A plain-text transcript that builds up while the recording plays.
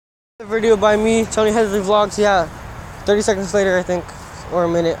Video by me, Tony Headley Vlogs. Yeah, 30 seconds later, I think, or a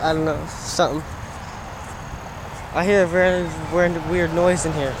minute, I don't know, something. I hear a very weird noise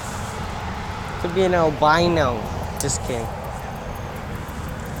in here. Could be an albino. Just kidding.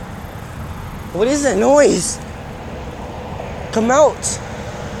 What is that noise? Come out.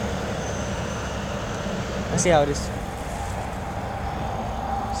 I see how it is.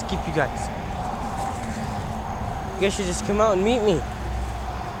 Skip you guys. You guys should just come out and meet me.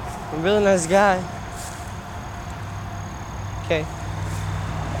 I'm a really nice guy. Okay.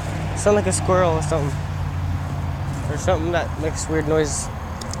 Sound like a squirrel or something. Or something that makes weird noises.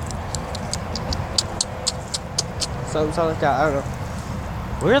 Something like that, I don't know.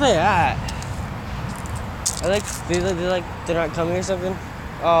 Where are they at? They're not coming or something?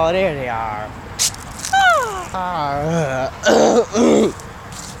 Oh, there they are.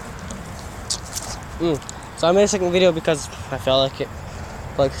 So I made a second video because I felt like it.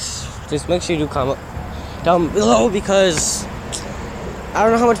 Like, just make sure you do comment down below because I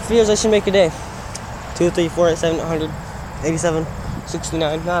don't know how much videos I should make a day. 2, 3, 4, 8, 7, 100, 87, 69,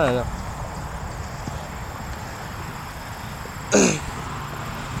 I don't know.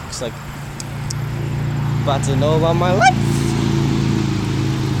 It's like about to know about my life.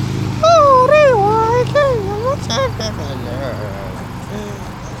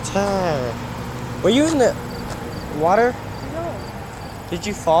 Were you in the water? No. Did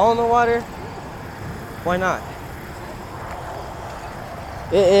you fall in the water? Why not?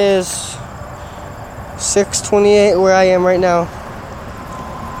 It is 6:28 where I am right now.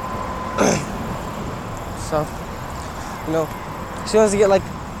 So, you know, as soon as I get like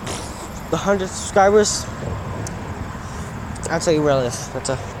 100 subscribers, I'll tell you where I live. That's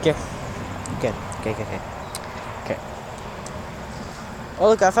okay. Okay. Oh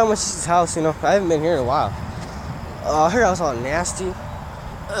look, I found my sister's house. You know, I haven't been here in a while. Her house all nasty.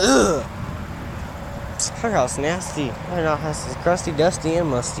 Ugh. Her house nasty. Her house is crusty, dusty, and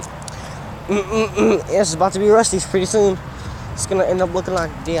musty. It's about to be rusty pretty soon. It's gonna end up looking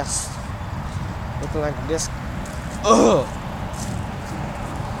like this. Ugh.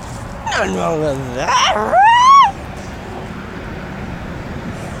 Nothing wrong with that.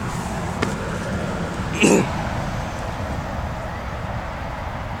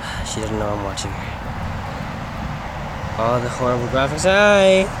 She doesn't know I'm watching her. All the horrible graphics.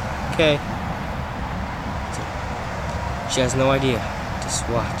 Hi. Okay. She has no idea. Just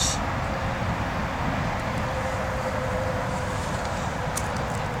watch.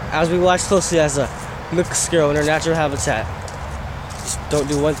 As we watch closely as a mixed girl in her natural habitat. Just don't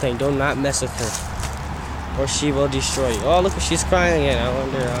do one thing. Do not mess with her. Or she will destroy you. Oh, look, she's crying again. I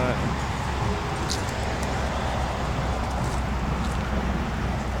wonder.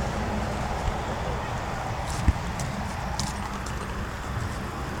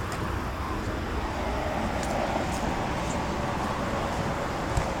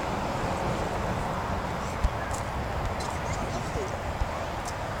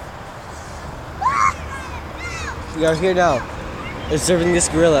 We are here now, observing this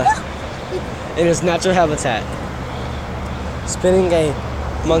gorilla in its natural habitat, spinning a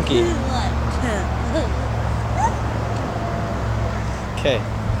monkey. Okay.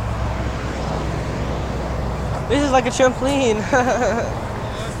 This is like a trampoline.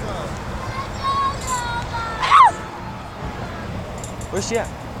 Where's she at?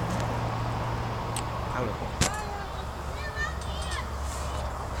 I don't know.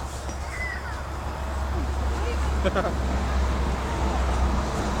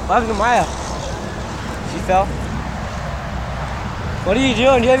 What happened to Maya? She fell. What are you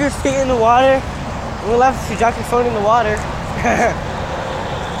doing? Do you have your feet in the water? On the left, you dropped your phone in the water.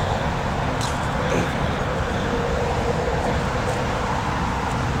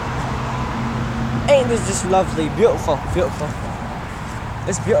 Ain't this just lovely? Beautiful.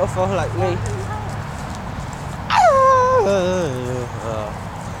 It's beautiful like me.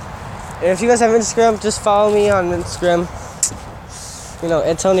 And if you guys have Instagram, just follow me on Instagram. You know,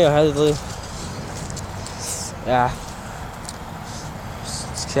 Antonio Headley. Yeah.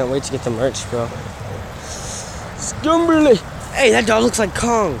 Just can't wait to get the merch, bro. Scumberly! Hey, that dog looks like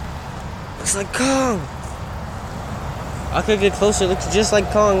Kong. Looks like Kong. I could get closer. It looks just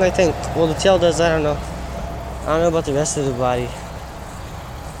like Kong, I think. Well, the tail does. I don't know. I don't know about the rest of the body.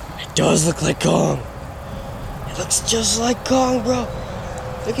 It does look like Kong. It looks just like Kong, bro.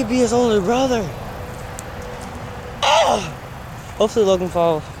 It could be his older brother. Ah! Hopefully Logan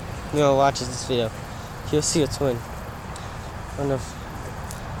Paul, watches this video. He'll see a twin. I don't know if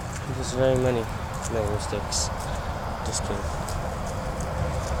there's very many mistakes. Just kidding.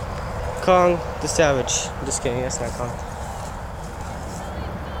 Kong the Savage. Just kidding, that's not Kong.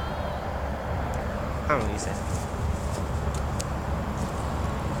 don't know what you said.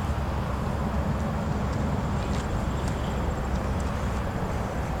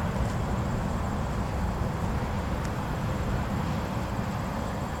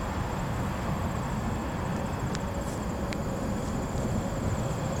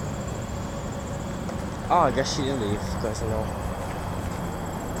 Oh, I guess she did leave, because, you know.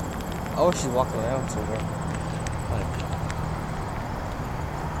 Oh, she's walking around somewhere. Like,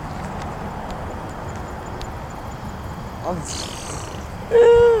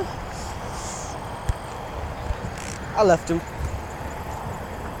 I left him.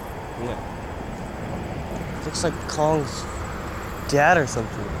 Yeah. Looks like Kong's dad or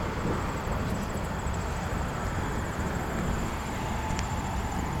something.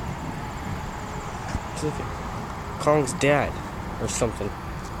 Look at Kong's dad or something.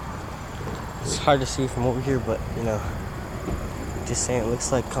 It's hard to see from over here, but you know, just saying, it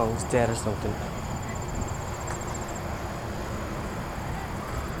looks like Kong's dad or something.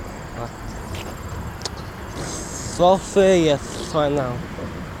 Sophia, yes, right now.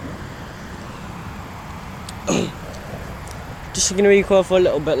 Just gonna record for a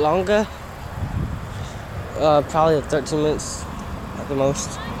little bit longer. Probably 13 minutes at the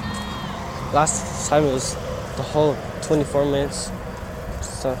most. Last time it was the whole 24 minutes.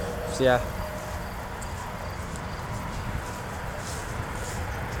 So yeah.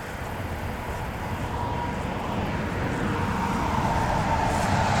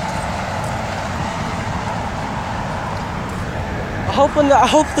 I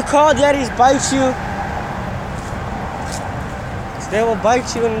hope the call daddies bite you. 'Cause they will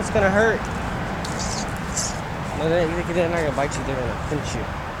bite you and it's gonna hurt. No, they're not gonna bite you, they're gonna pinch you.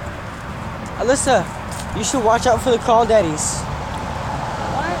 Alyssa, you should watch out for the call daddies.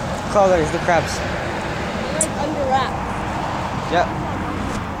 What? Call daddies, the crabs. They're like under wraps. Yep.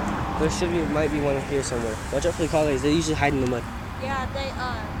 There might be one here somewhere. Watch out for the call daddies, they usually hide in the mud. Yeah, they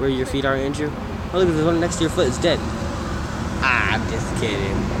are. Where your feet are, Andrew? Oh, look, the one next to your foot is dead. Ah, I'm just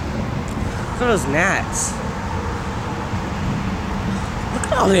kidding. Look at those gnats. Look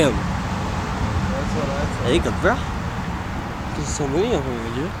at all them. There you go, bro. There's so many of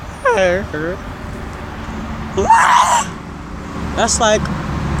them, dude. That's like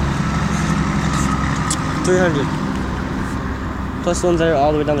 300. Plus the ones that are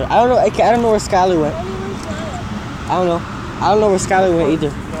all the way down there. I don't know. I don't know where Skylar went. I don't know. I don't know where Skylar went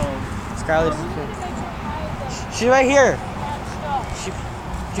either. Skylar. She's right here.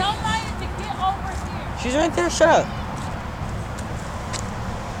 Tell Maya to get over here. She's right there. Shut up.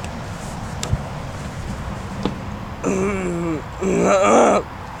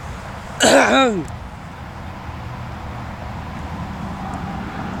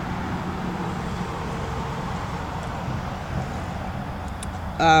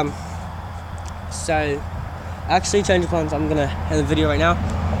 So actually, change of plans. I'm gonna end the video right now.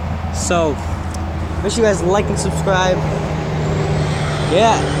 So make sure you guys like and subscribe.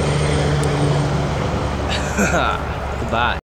 Yeah. Goodbye.